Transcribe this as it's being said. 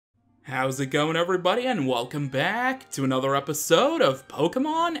How's it going, everybody, and welcome back to another episode of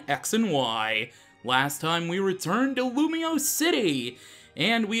Pokemon X and Y. Last time we returned to Lumiose City,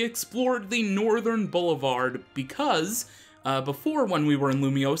 and we explored the Northern Boulevard because, before when we were in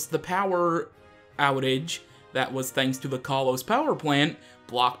Lumiose, the power outage, that was thanks to the Kalos power plant,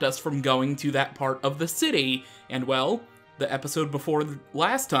 blocked us from going to that part of the city. And well, the episode before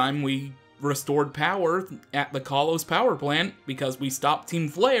last time, we restored power at the Kalos power plant because we stopped Team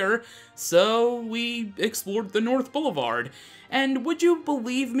Flare, so we explored the North Boulevard. And would you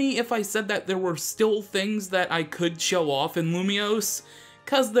believe me if I said that there were still things that I could show off in Lumiose?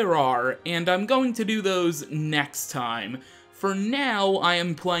 'Cause there are, and I'm going to do those next time. For now, I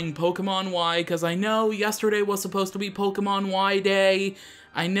am playing Pokemon Y, because I know yesterday was supposed to be Pokemon Y Day.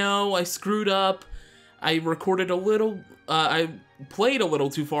 I know I screwed up. I recorded a little, I played a little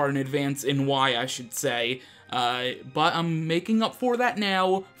too far in advance in Y, I should say, but I'm making up for that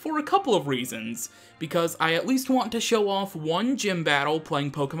now for a couple of reasons. Because I at least want to show off one gym battle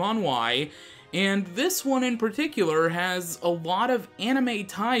playing Pokemon Y, and this one in particular has a lot of anime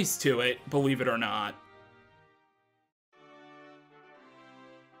ties to it, believe it or not.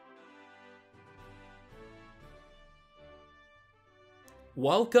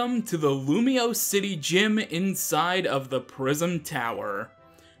 Welcome to the Lumiose City Gym inside of the Prism Tower.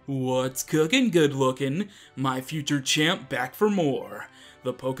 What's cooking, good looking? My future champ back for more.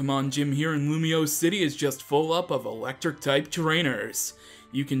 The Pokemon gym here in Lumiose City is just full up of electric type trainers.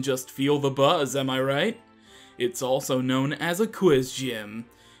 You can just feel the buzz, am I right? It's also known as a quiz gym.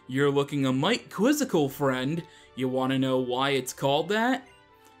 You're looking a mite quizzical, friend. You wanna know why it's called that?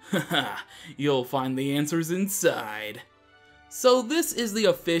 Haha, you'll find the answers inside. So this is the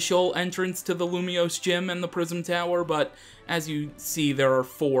official entrance to the Lumiose Gym and the Prism Tower, but as you see, there are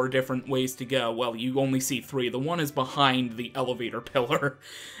 4 different ways to go. Well, you only see 3. The one is behind the elevator pillar.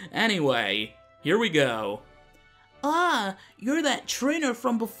 Anyway, here we go. Ah, you're that trainer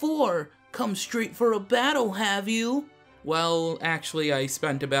from before. Come straight for a battle, have you? Well, actually, I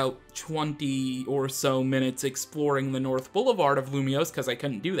spent about 20 or so minutes exploring the North Boulevard of Lumiose because I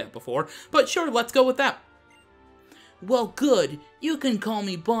couldn't do that before. But sure, let's go with that. Well, good. You can call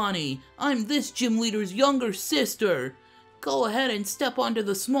me Bonnie. I'm this gym leader's younger sister. Go ahead and step onto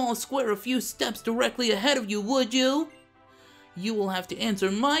the small square a few steps directly ahead of you, would you? You will have to answer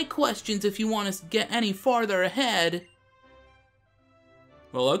my questions if you want to get any farther ahead.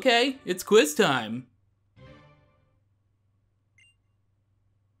 Well, okay. It's quiz time.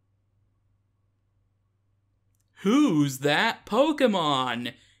 Who's that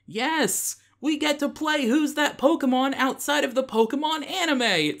Pokemon? Yes! We get to play Who's That Pokemon outside of the Pokemon anime!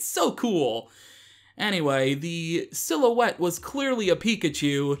 It's so cool! Anyway, the silhouette was clearly a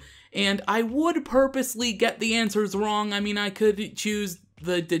Pikachu, and I would purposely get the answers wrong. I mean, I could choose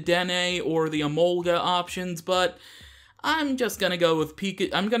the Dedenne or the Emolga options, but I'm just gonna go with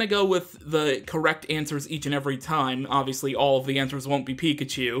I'm gonna go with the correct answers each and every time. Obviously, all of the answers won't be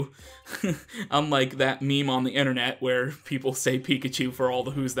Pikachu. Unlike that meme on the internet where people say Pikachu for all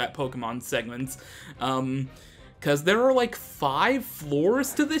the Who's That Pokemon segments. Because there are like 5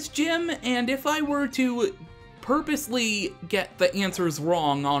 floors to this gym, and if I were to purposely get the answers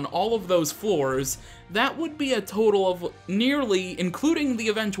wrong on all of those floors, that would be a total of nearly, including the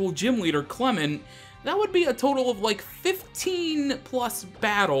eventual gym leader Clement, that would be a total of like 15 plus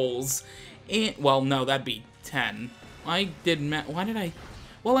battles. And, well, no, that'd be 10. I did why did I?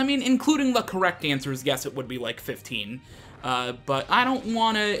 Well, I mean, including the correct answers, yes, it would be like 15. But I don't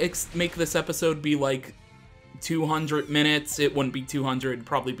want to make this episode be like 200 minutes. It wouldn't be 200, it'd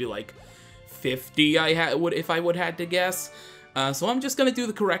probably be like 50 if I would had to guess. So I'm just gonna do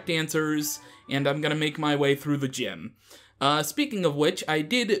the correct answers, and I'm gonna make my way through the gym. Speaking of which, I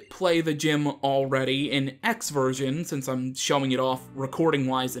did play the gym already in X version, since I'm showing it off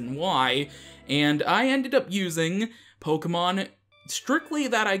recording-wise in Y, and I ended up using Pokemon strictly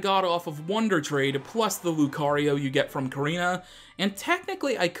that I got off of Wonder Trade, plus the Lucario you get from Karina, and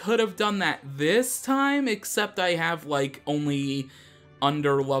technically I could have done that this time, except I have, like, only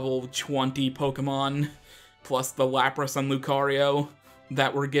under level 20 Pokemon, plus the Lapras and Lucario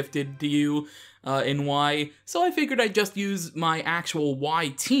that were gifted to you in Y, so I figured I'd just use my actual Y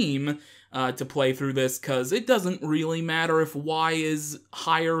team to play through this, because it doesn't really matter if Y is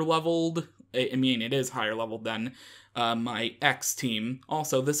higher leveled. I mean, it is higher leveled than my X team.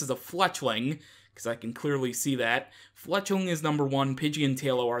 Also, this is a Fletchling, because I can clearly see that. Fletchling is number 1, Pidgey and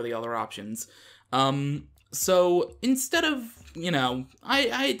Tailo are the other options. So instead of, you know,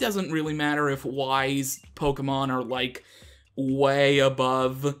 it doesn't really matter if Y's Pokemon are, like, way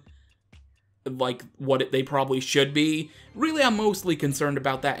above like what they probably should be. Really, I'm mostly concerned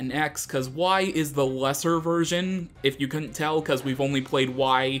about that in X, because Y is the lesser version, if you couldn't tell, because we've only played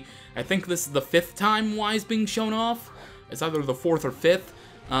Y. I think this is the 5th time Y is being shown off. It's either the 4th or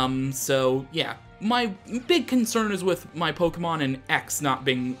 5th. So yeah, my big concern is with my Pokemon in X not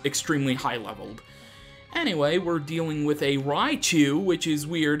being extremely high-leveled. Anyway, we're dealing with a Raichu, which is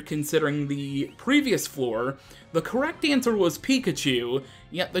weird considering the previous floor. The correct answer was Pikachu,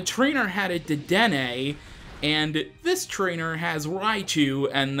 yet the trainer had a Dedenne, and this trainer has Raichu,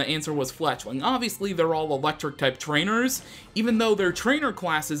 and the answer was Fletchling. Obviously, they're all electric-type trainers, even though their trainer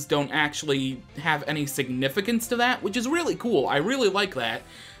classes don't actually have any significance to that, which is really cool. I really like that,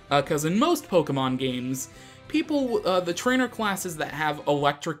 because in most Pokemon games, the trainer classes that have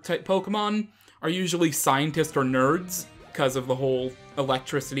electric-type Pokemon are usually scientists or nerds, because of the whole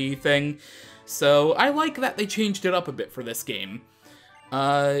electricity thing. So I like that they changed it up a bit for this game.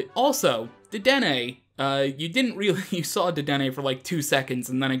 Also, Dedenne. You saw Dedenne for like 2 seconds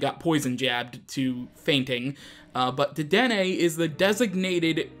and then it got poison jabbed to fainting. But Dedenne is the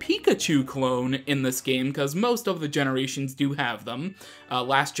designated Pikachu clone in this game, because most of the generations do have them.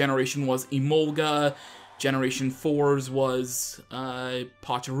 Last generation was Emolga. Generation 4's was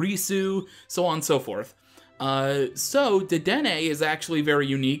Pachirisu, so on and so forth. So Dedenne is actually very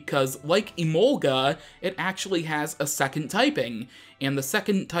unique because, like Emolga, it actually has a second typing. And the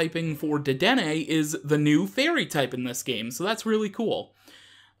second typing for Dedenne is the new fairy type in this game, so that's really cool.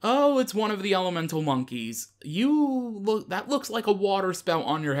 Oh, it's one of the elemental monkeys. That looks like a water spout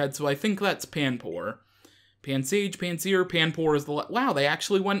on your head, so I think that's Panpour. Pansage, Pansear, Panpour is the... Wow, they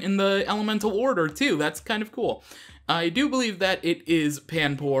actually went in the elemental order, too. That's kind of cool. I do believe that it is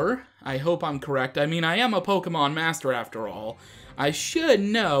Panpour. I hope I'm correct. I mean, I am a Pokemon master, after all. I should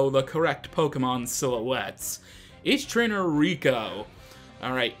know the correct Pokemon silhouettes. H-Trainer Rico.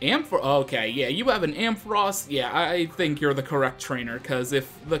 Alright, okay, yeah, you have an Ampharos. Yeah, I think you're the correct trainer, because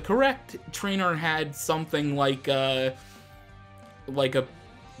if the correct trainer had something like a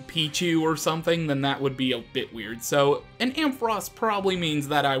Pichu or something, then that would be a bit weird. So, an Ampharos probably means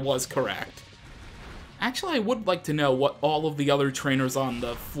that I was correct. Actually, I would like to know what all of the other trainers on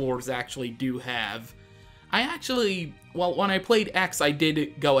the floors actually do have. Well, when I played X, I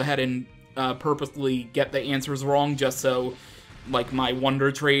did go ahead and purposely get the answers wrong, just so, like, my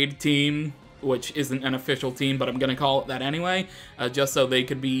Wonder Trade team, which isn't an official team, but I'm gonna call it that anyway, just so they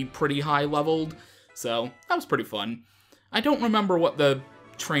could be pretty high-leveled. So, that was pretty fun. I don't remember what the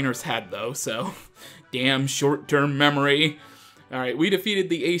trainers had, though, so damn short-term memory. Alright, we defeated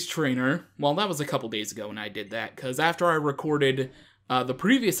the Ace Trainer. Well, that was a couple days ago when I did that, because after I recorded the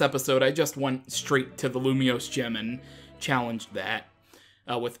previous episode, I just went straight to the Lumiose Gym and challenged that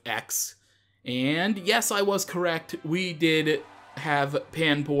with X. And yes, I was correct. We did have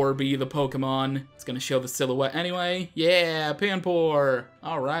Panpour be the Pokemon. It's gonna show the silhouette anyway. Yeah, Panpour.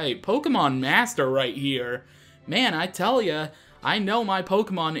 Alright, Pokemon Master right here. Man, I tell ya, I know my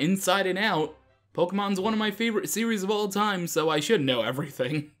Pokemon inside and out. Pokemon's one of my favorite series of all time, so I should know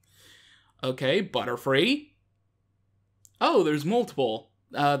everything. Okay, Butterfree. Oh, there's multiple.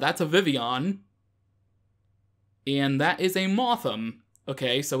 That's a Vivillon. And that is a Mothim.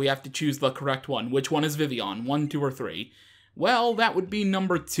 Okay, so we have to choose the correct one. Which one is Vivillon? 1, 2, or 3? Well, that would be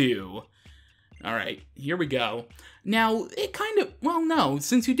number 2. Alright, here we go. Now, it kind of... Well, no,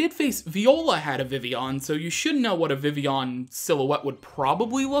 since you did face... Viola had a Vivillon, so you should know what a Vivillon silhouette would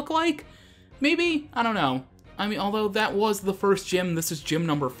probably look like. Maybe? I don't know. I mean, although that was the first gym, this is gym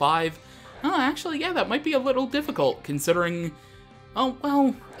number 5. Oh, actually, yeah, that might be a little difficult, considering... Oh,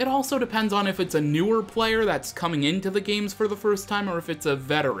 well, it also depends on if it's a newer player that's coming into the games for the first time, or if it's a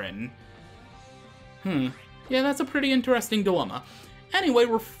veteran. Yeah, that's a pretty interesting dilemma. Anyway,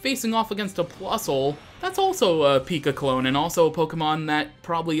 we're facing off against a Plusle. That's also a Pika clone, and also a Pokemon that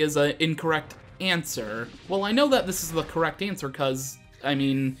probably is an incorrect answer. Well, I know that this is the correct answer, because, I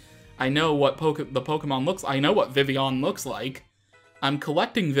mean, I know what the Pokemon looks like. I know what Vivillon looks like. I'm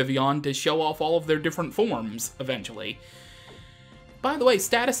collecting Vivillon to show off all of their different forms, eventually. By the way,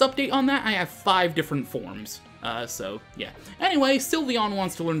 status update on that, I have 5 different forms. So, yeah. Anyway, Sylveon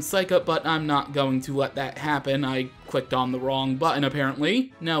wants to learn Psych Up, but I'm not going to let that happen. I clicked on the wrong button,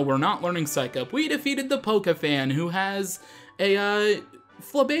 apparently. No, we're not learning Psych Up. We defeated the Pokefan, who has a,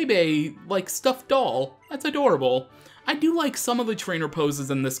 Flabebe, like, stuffed doll. That's adorable. I do like some of the trainer poses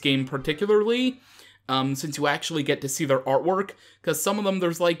in this game particularly, since you actually get to see their artwork, because some of them,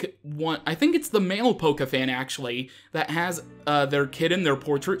 there's like one, I think it's the male Pokefan actually, that has their kid in their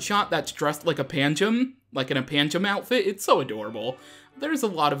portrait shot that's dressed like a Pancham, like in a Pancham outfit. It's so adorable. There's a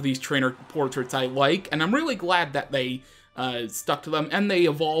lot of these trainer portraits I like, and I'm really glad that they stuck to them, and they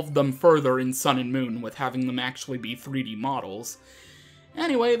evolved them further in Sun and Moon with having them actually be 3D models.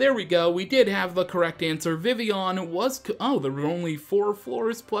 Anyway, there we go. We did have the correct answer. Vivian was... Oh, there were only 4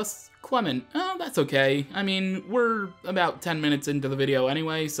 floors plus Clement. Oh, that's okay. I mean, we're about 10 minutes into the video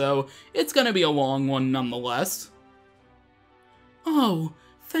anyway, so it's gonna be a long one nonetheless. Oh,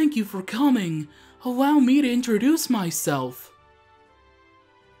 thank you for coming. Allow me to introduce myself.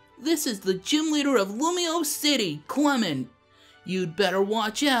 This is the gym leader of Lumiose City, Clement. You'd better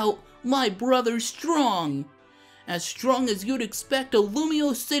watch out. My brother's strong. As strong as you'd expect a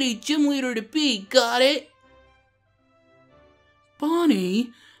Lumiose City gym leader to be, got it?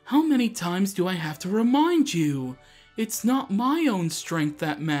 Bonnie, how many times do I have to remind you? It's not my own strength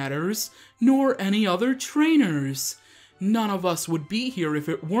that matters, nor any other trainers. None of us would be here if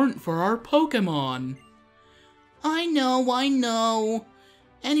it weren't for our Pokémon. I know.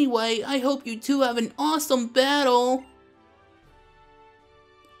 Anyway, I hope you two have an awesome battle.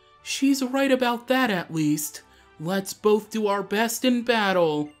 She's right about that at least. Let's both do our best in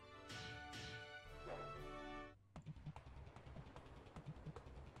battle.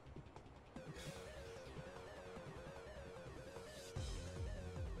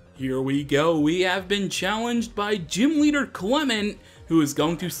 Here we go. We have been challenged by Gym Leader Clement, who is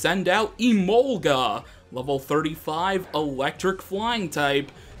going to send out Emolga, level 35 electric flying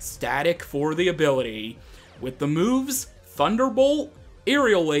type, static for the ability. With the moves Thunderbolt,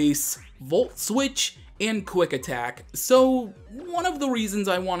 Aerial Ace, Volt Switch, and Quick Attack. So, one of the reasons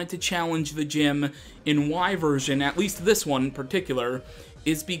I wanted to challenge the gym in Y version, at least this one in particular,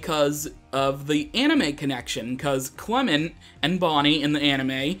 is because of the anime connection, because Clement and Bonnie in the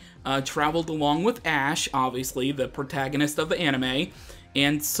anime traveled along with Ash, obviously, the protagonist of the anime,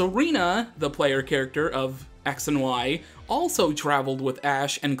 and Serena, the player character of X and Y, also traveled with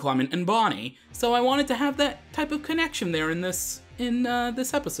Ash and Clement and Bonnie. So I wanted to have that type of connection there in this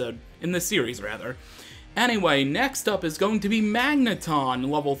episode, in this series rather. Anyway, next up is going to be Magneton,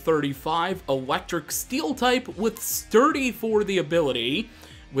 level 35, electric steel type with sturdy for the ability,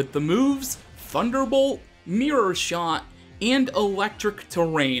 with the moves Thunderbolt, Mirror Shot, and electric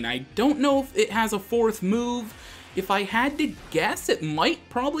terrain. I don't know if it has a 4th move. If I had to guess, it might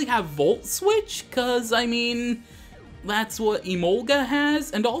probably have Volt Switch, cause I mean, that's what Emolga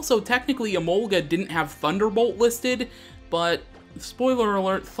has, and also technically Emolga didn't have Thunderbolt listed, but spoiler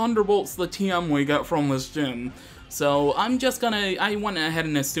alert, Thunderbolt's the TM we got from this gym. So I went ahead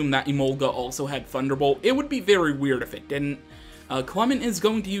and assumed that Emolga also had Thunderbolt. It would be very weird if it didn't. Clement is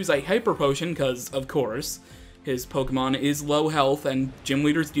going to use a Hyper Potion, because, of course, his Pokemon is low health, and gym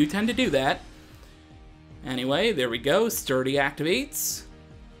leaders do tend to do that. Anyway, there we go, Sturdy activates.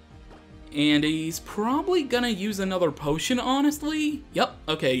 And he's probably gonna use another potion, honestly. Yep,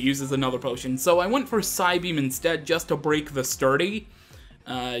 okay, uses another potion. So I went for Psybeam instead, just to break the Sturdy.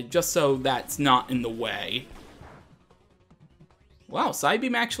 Just so that's not in the way. Wow,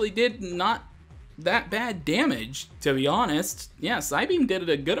 Psybeam actually did not that bad damage, to be honest. Yeah, Psybeam did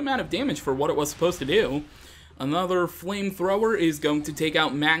a good amount of damage for what it was supposed to do. Another Flamethrower is going to take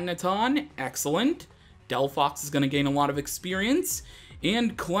out Magneton. Excellent. Delphox is going to gain a lot of experience.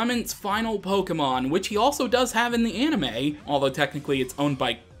 And Clement's final Pokemon, which he also does have in the anime, although technically it's owned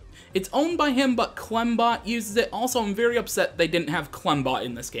by him, but Clembot uses it. Also, I'm very upset they didn't have Clembot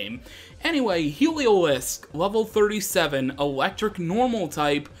in this game. Anyway, Heliolisk, level 37, electric normal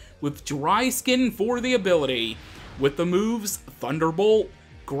type, with dry skin for the ability. With the moves Thunderbolt,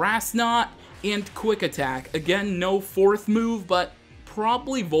 Grass Knot, and Quick Attack. Again, no 4th move, but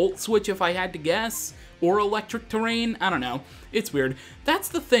probably Volt Switch if I had to guess. Or Electric Terrain, I don't know. It's weird. That's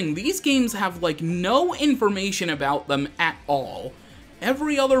the thing, these games have like no information about them at all.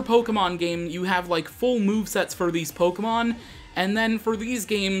 Every other Pokemon game, you have like full movesets for these Pokemon, and then for these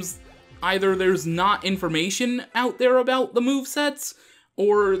games, either there's not information out there about the movesets,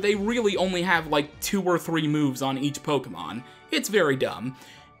 or they really only have like 2 or 3 moves on each Pokemon. It's very dumb.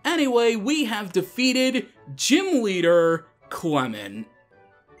 Anyway, we have defeated Gym Leader Clement.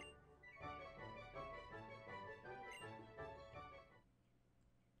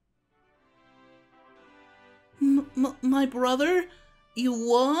 My brother? You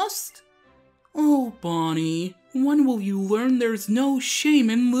lost? Oh, Bonnie, when will you learn there's no shame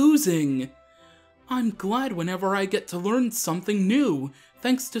in losing? I'm glad whenever I get to learn something new,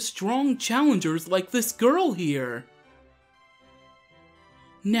 thanks to strong challengers like this girl here.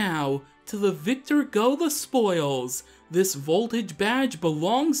 Now, to the victor go the spoils. This voltage badge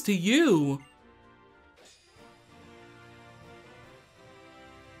belongs to you.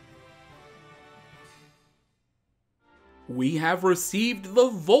 We have received the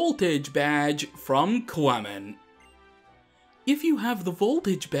voltage badge from Clement. If you have the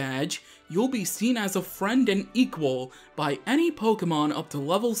Voltage badge, you'll be seen as a friend and equal by any Pokémon up to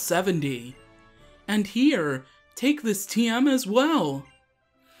level 70. And here, take this TM as well.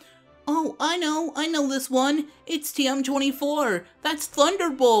 Oh, I know this one. It's TM24. That's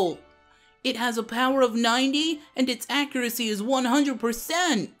Thunderbolt. It has a power of 90 and its accuracy is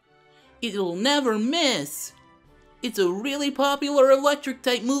 100%. It'll never miss. It's a really popular electric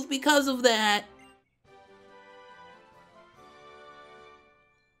type move because of that.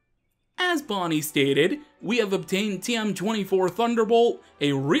 As Bonnie stated, we have obtained TM24 Thunderbolt,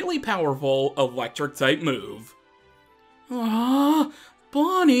 a really powerful electric type move. Ah,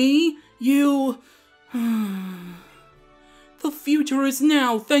 Bonnie, you... The future is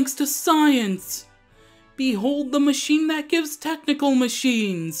now thanks to science. Behold the machine that gives technical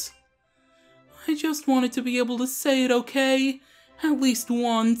machines. I just wanted to be able to say it, okay? At least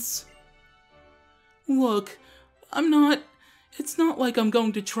once. Look, it's not like I'm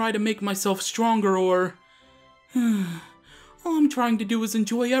going to try to make myself stronger or... All I'm trying to do is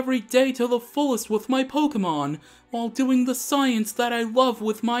enjoy every day to the fullest with my Pokémon, while doing the science that I love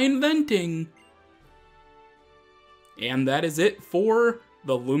with my inventing. And that is it for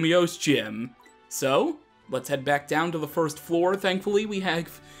the Lumiose Gym. So, let's head back down to the first floor. Thankfully, we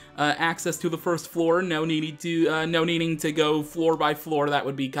have access to the first floor. No needing to go floor by floor. That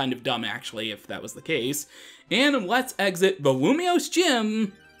would be kind of dumb, actually, if that was the case. And let's exit the Lumiose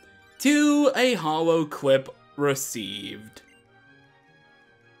Gym to a holo clip received.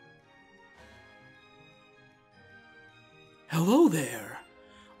 Hello there.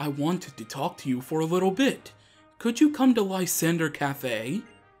 I wanted to talk to you for a little bit. Could you come to Lysander Cafe?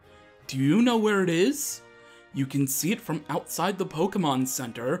 Do you know where it is? You can see it from outside the Pokémon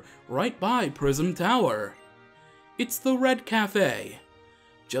Center, right by Prism Tower. It's the Red Cafe.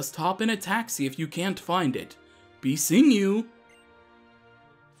 Just hop in a taxi if you can't find it. Be seeing you!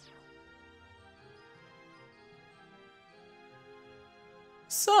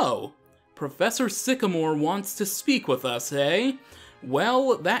 So, Professor Sycamore wants to speak with us, eh?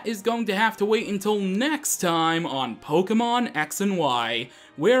 Well, that is going to have to wait until next time on Pokémon X and Y,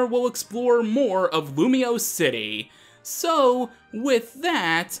 where we'll explore more of Lumiose City. So, with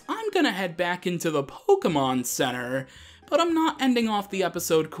that, I'm gonna head back into the Pokémon Center, but I'm not ending off the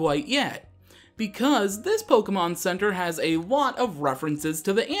episode quite yet, because this Pokémon Center has a lot of references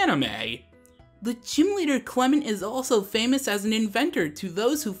to the anime. The gym leader Clement is also famous as an inventor to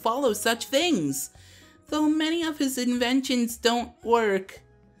those who follow such things, though many of his inventions don't work.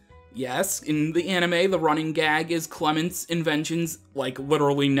 Yes, in the anime, the running gag is Clement's inventions, like,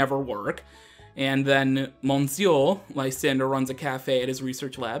 literally never work. And then Monsieur Lysander runs a cafe at his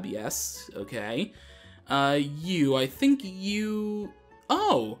research lab, yes, okay. I think you...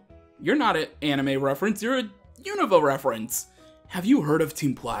 Oh, you're not an anime reference, you're a Unova reference. Have you heard of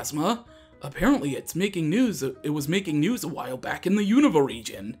Team Plasma? Apparently it's making news, it was making news a while back in the Unova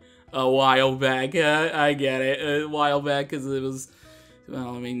region. A while back, I get it, a while back, because it was,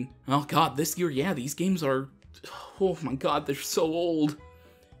 well, I mean, oh god, this year, yeah, these games are, oh my god, they're so old.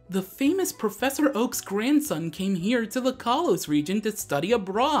 The famous Professor Oak's grandson came here to the Kalos region to study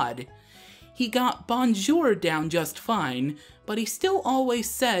abroad. He got bonjour down just fine, but he still always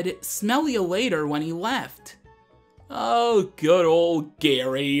said, smell you later when he left. Oh, good old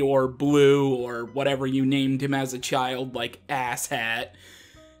Gary, or Blue, or whatever you named him as a child, like Asshat.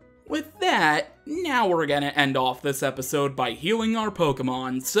 With that, now we're gonna end off this episode by healing our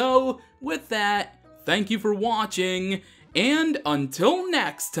Pokemon, so with that, thank you for watching, and until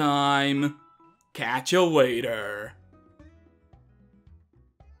next time, catch you later.